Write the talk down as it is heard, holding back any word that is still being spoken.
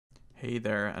Hey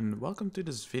there, and welcome to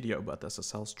this video about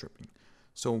SSL stripping.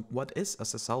 So what is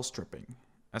SSL stripping?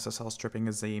 SSL stripping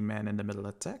is a man-in-the-middle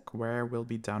attack where we'll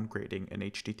be downgrading an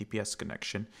HTTPS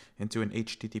connection into an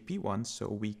HTTP one so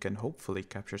we can hopefully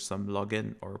capture some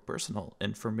login or personal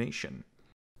information.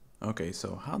 Okay,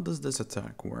 so how does this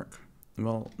attack work?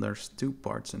 Well, there's two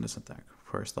parts in this attack.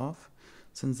 First off,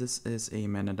 since this is a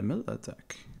man-in-the-middle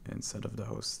attack, instead of the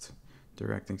host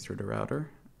directing through the router,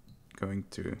 going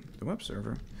to the web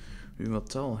server, we will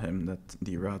tell him that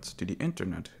the route to the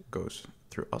internet goes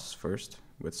through us first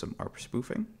with some ARP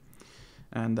spoofing.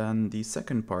 And then the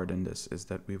second part in this is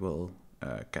that we will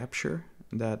capture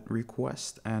that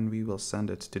request and we will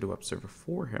send it to the web server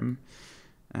for him.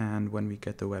 And when we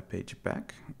get the web page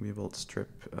back, we will strip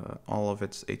all of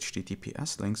its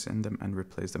HTTPS links in them and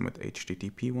replace them with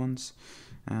HTTP ones.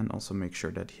 And also make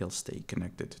sure that he'll stay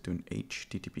connected to an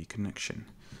HTTP connection.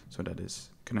 So that his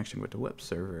connection with the web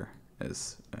server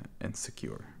is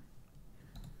insecure.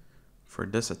 For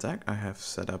this attack, I have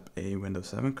set up a Windows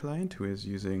 7 client who is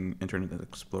using Internet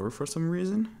Explorer for some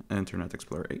reason, Internet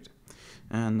Explorer 8.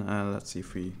 And let's see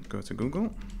if we go to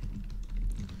Google.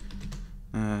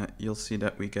 You'll see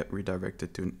that we get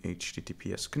redirected to an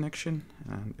HTTPS connection.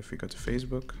 And if we go to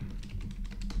Facebook,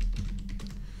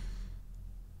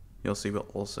 you'll see we'll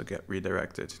also get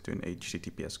redirected to an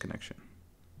HTTPS connection.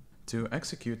 To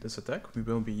execute this attack, we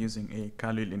will be using a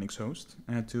Kali Linux host.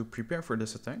 And to prepare for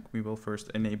this attack, we will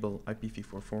first enable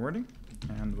IPv4 forwarding,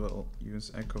 and we'll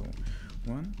use echo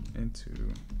 1 into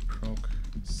proc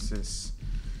sysnet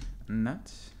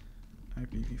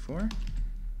IPv4,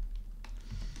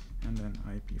 and then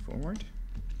IP forward.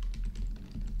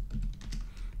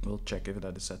 We'll check if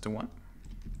that is set to 1.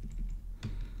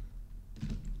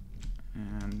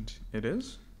 And it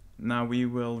is. Now we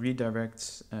will redirect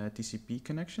TCP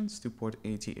connections to port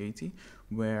 8080,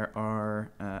 where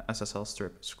our SSL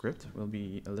strip script will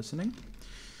be listening.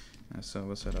 So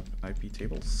we'll set up IP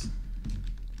tables.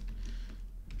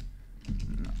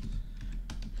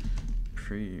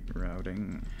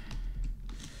 Pre-routing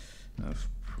of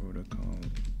protocol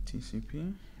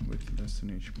TCP with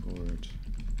destination port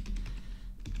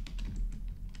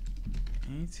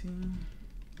 80,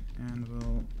 and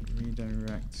we'll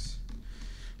redirect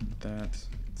that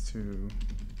to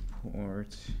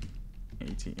port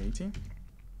 8080.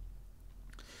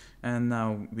 And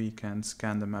now we can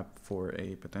scan the map for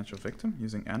a potential victim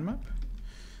using nmap.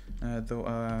 Though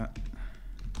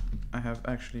I have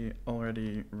actually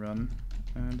already run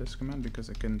this command because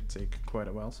it can take quite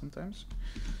a while sometimes.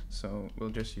 So we'll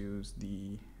just use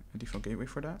the default gateway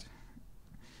for that.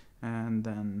 And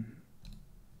then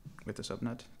with the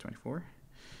subnet 24.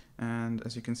 And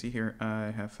as you can see here,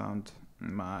 I have found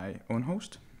my own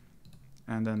host,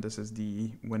 and then this is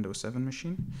the Windows 7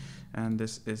 machine, and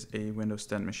this is a Windows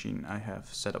 10 machine I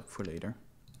have set up for later.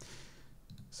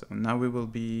 So now we will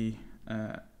be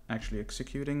actually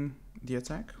executing the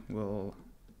attack. We'll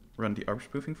run the ARP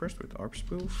spoofing first with ARP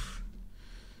spoof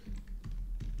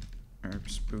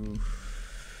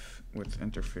with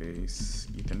interface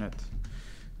Ethernet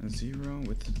 0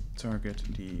 with target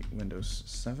the Windows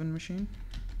 7 machine,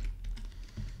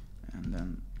 and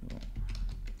then we'll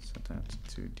set that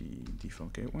to the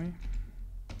default gateway.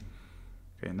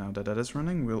 Okay, now that that is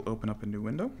running, we'll open up a new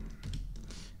window.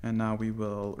 And now we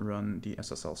will run the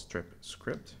SSL strip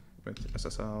script with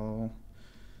SSL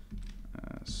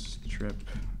strip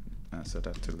and set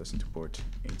that to listen to port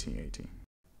 8080.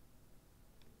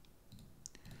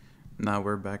 Now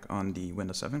we're back on the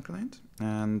Windows 7 client,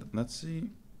 and let's see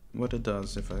what it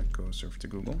does if I go surf to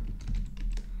Google.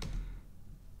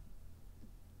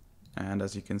 And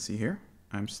as you can see here,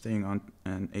 I'm staying on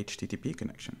an HTTP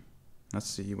connection. Let's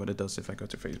see what it does if I go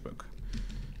to Facebook.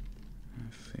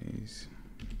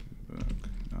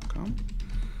 Facebook.com.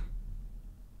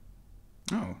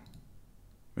 Oh,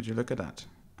 would you look at that?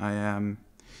 I am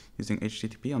using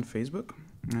HTTP on Facebook,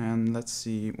 and let's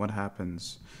see what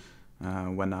happens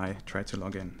when I try to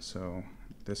log in. So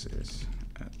this is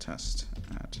a test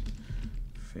at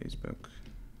Facebook.com,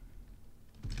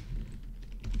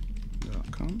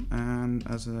 and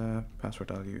as a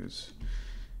password I'll use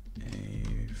a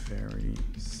very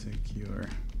secure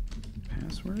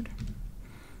password.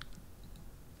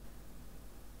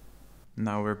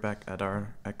 Now we're back at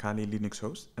our Kali Linux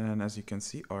host, and as you can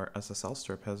see, our SSL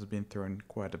strip has been throwing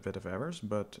quite a bit of errors,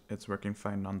 but it's working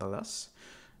fine nonetheless.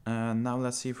 And now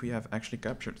let's see if we have actually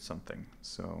captured something.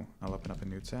 So I'll open up a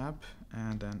new tab,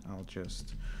 and then I'll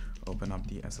just open up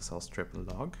the SSL strip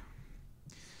log.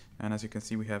 And as you can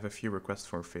see, we have a few requests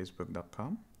for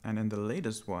Facebook.com. And in the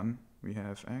latest one, we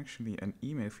have actually an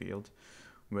email field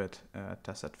with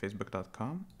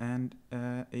test@facebook.com and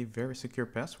a very secure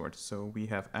password. So we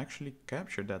have actually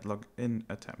captured that login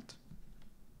attempt.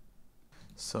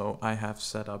 So I have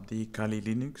set up the Kali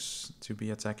Linux to be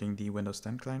attacking the Windows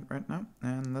 10 client right now,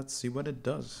 and let's see what it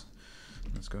does.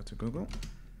 Let's go to Google.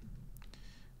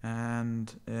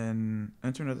 And in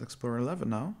Internet Explorer 11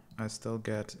 now, I still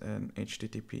get an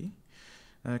HTTP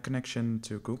connection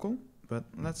to Google, but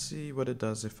let's see what it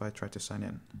does if I try to sign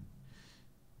in.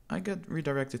 I get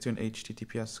redirected to an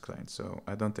HTTPS client, so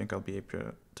I don't think I'll be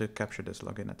able to capture this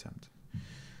login attempt.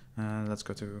 Let's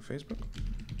go to Facebook.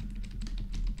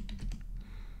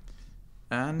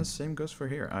 And the same goes for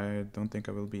here. I don't think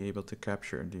I will be able to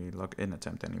capture the login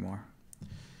attempt anymore.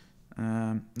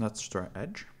 Let's try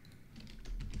Edge.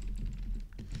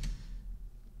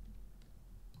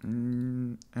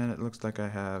 And it looks like I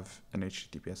have an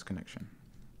HTTPS connection.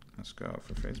 Let's go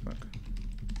for Facebook.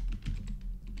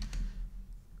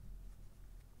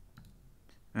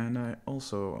 And I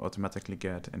also automatically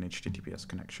get an HTTPS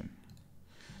connection.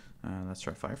 Let's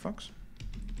try Firefox.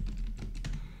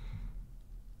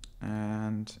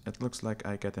 And it looks like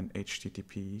I get an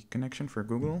HTTP connection for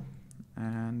Google.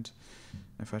 And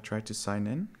if I try to sign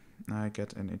in, I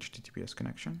get an HTTPS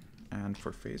connection. And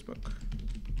for Facebook,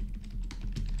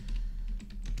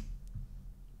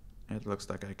 it looks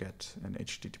like I get an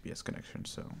HTTPS connection.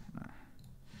 So,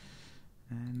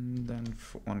 and then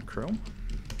on Chrome,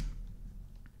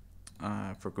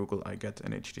 for Google, I get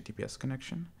an HTTPS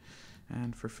connection.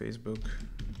 And for Facebook,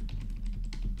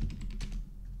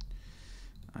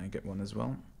 I get one as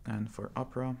well. And for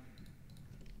Opera,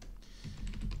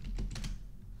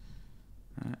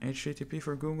 HTTP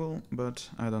for Google, but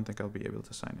I don't think I'll be able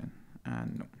to sign in.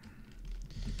 And no.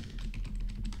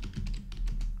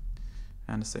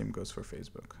 And the same goes for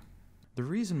Facebook. The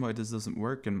reason why this doesn't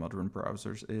work in modern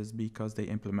browsers is because they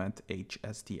implement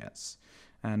HSTS.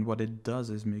 And what it does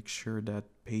is make sure that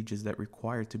pages that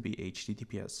require to be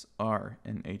HTTPS are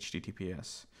in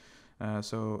HTTPS.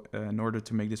 So in order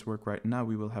to make this work right now,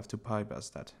 we will have to bypass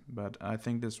that. But I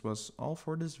think this was all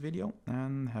for this video,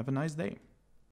 and have a nice day.